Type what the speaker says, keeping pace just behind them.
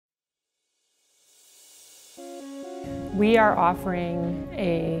We are offering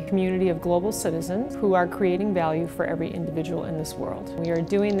a community of global citizens who are creating value for every individual in this world. We are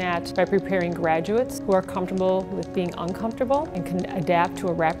doing that by preparing graduates who are comfortable with being uncomfortable and can adapt to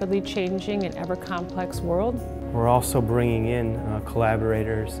a rapidly changing and ever-complex world. We're also bringing in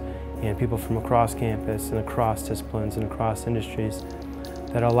collaborators and people from across campus and across disciplines and across industries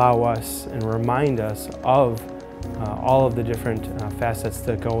that allow us and remind us of all of the different facets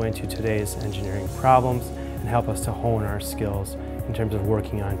that go into today's engineering problems and help us to hone our skills in terms of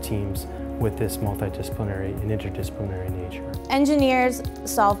working on teams with this multidisciplinary and interdisciplinary nature. Engineers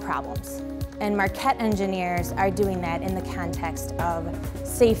solve problems, and Marquette engineers are doing that in the context of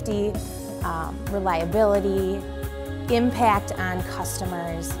safety, reliability, impact on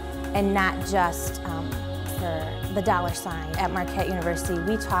customers, and not just for the dollar sign. At Marquette University,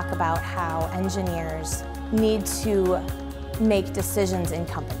 we talk about how engineers need to make decisions in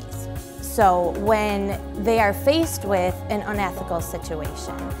companies. So when they are faced with an unethical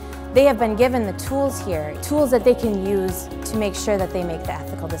situation, they have been given the tools here, tools that they can use to make sure that they make the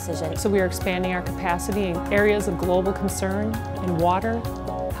ethical decision. So we are expanding our capacity in areas of global concern in water,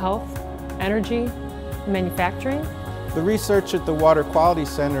 health, energy, and manufacturing. The research at the Water Quality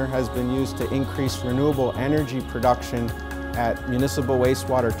Center has been used to increase renewable energy production at municipal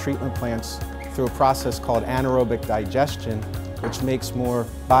wastewater treatment plants through a process called anaerobic digestion, which makes more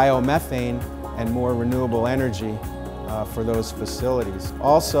biomethane and more renewable energy for those facilities.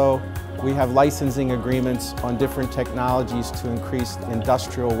 Also, we have licensing agreements on different technologies to increase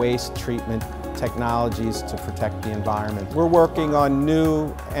industrial waste treatment technologies to protect the environment. We're working on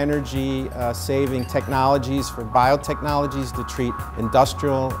new energy saving technologies for biotechnologies to treat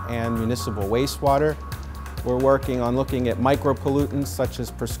industrial and municipal wastewater. We're working on looking at micropollutants such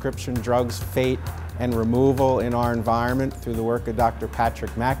as prescription drugs, fate, and removal in our environment through the work of Dr.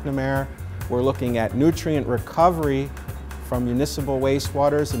 Patrick McNamara. We're looking at nutrient recovery from municipal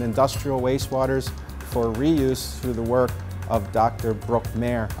wastewaters and industrial wastewaters for reuse through the work of Dr. Brooke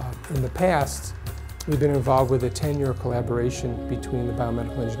Mayer. In the past, we've been involved with a 10-year collaboration between the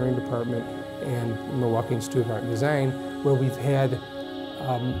Biomedical Engineering Department and Milwaukee Institute of Art and Design, where we've had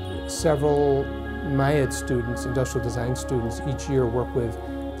several MIAD students, industrial design students, each year work with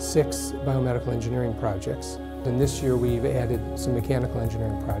 6 biomedical engineering projects. And this year we've added some mechanical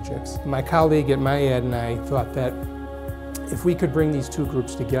engineering projects. My colleague at MIAD and I thought that if we could bring these two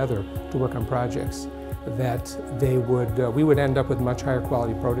groups together to work on projects, that we would end up with much higher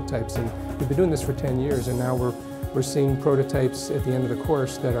quality prototypes. And we've been doing this for 10 years, and now we're seeing prototypes at the end of the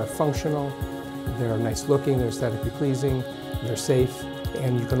course that are functional, they're nice looking, they're aesthetically pleasing, they're safe,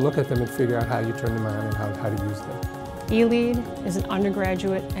 and you can look at them and figure out how you turn them on and how to use them. eLead is an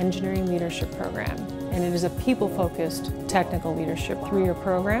undergraduate engineering leadership program, and it is a people-focused technical leadership 3-year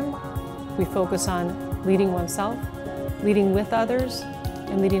program. We focus on leading oneself, leading with others,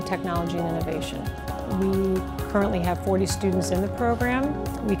 and leading technology and innovation. We currently have 40 students in the program.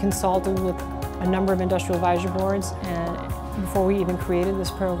 We consulted with a number of industrial advisory boards before we even created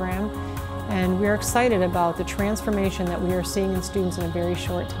this program. And we're excited about the transformation that we are seeing in students in a very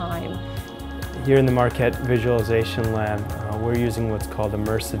short time. Here in the Marquette Visualization Lab, we're using what's called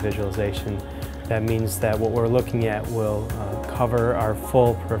immersive visualization. That means that what we're looking at will cover our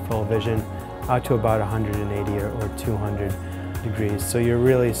full peripheral vision out to about 180 or 200 degrees. So you're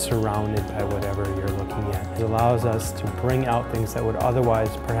really surrounded by whatever you're looking at. It allows us to bring out things that would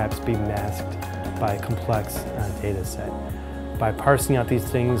otherwise perhaps be masked by a complex data set. By parsing out these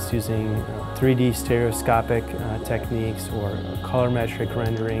things using 3D stereoscopic techniques or colorimetric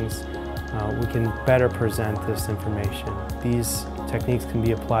renderings, we can better present this information. These techniques can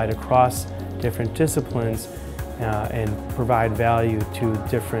be applied across different disciplines and provide value to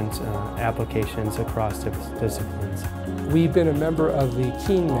different applications across disciplines. We've been a member of the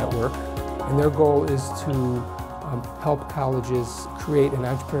Keen Network, and their goal is to help colleges create an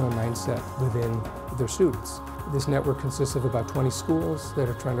entrepreneurial mindset within their students. This network consists of about 20 schools that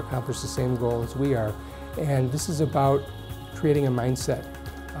are trying to accomplish the same goal as we are, and this is about creating a mindset,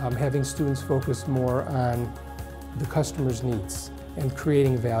 having students focus more on the customer's needs and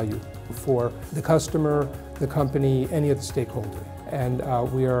creating value for the customer, the company, any other stakeholder. And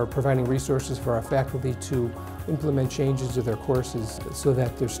we are providing resources for our faculty to implement changes to their courses so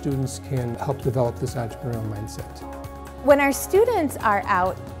that their students can help develop this entrepreneurial mindset. When our students are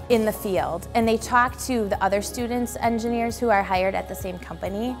out in the field and they talk to the other students, engineers who are hired at the same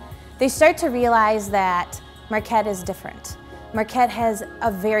company, they start to realize that Marquette is different. Marquette has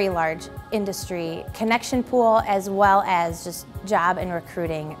a very large industry connection pool as well as just job and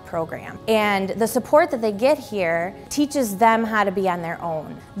recruiting program. And the support that they get here teaches them how to be on their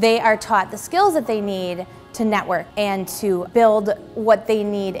own. They are taught the skills that they need to network and to build what they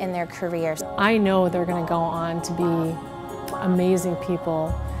need in their careers. I know they're going to go on to be amazing people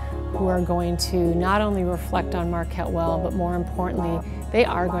who are going to not only reflect on Marquette well, but more importantly, they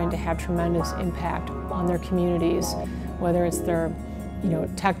are going to have tremendous impact on their communities, whether it's their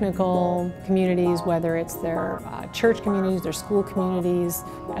technical communities, whether it's their church communities, their school communities.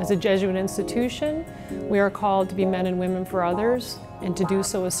 As a Jesuit institution, we are called to be men and women for others and to do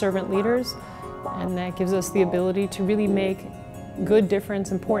so as servant leaders, and that gives us the ability to really make good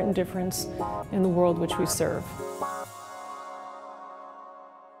difference, important difference in the world which we serve.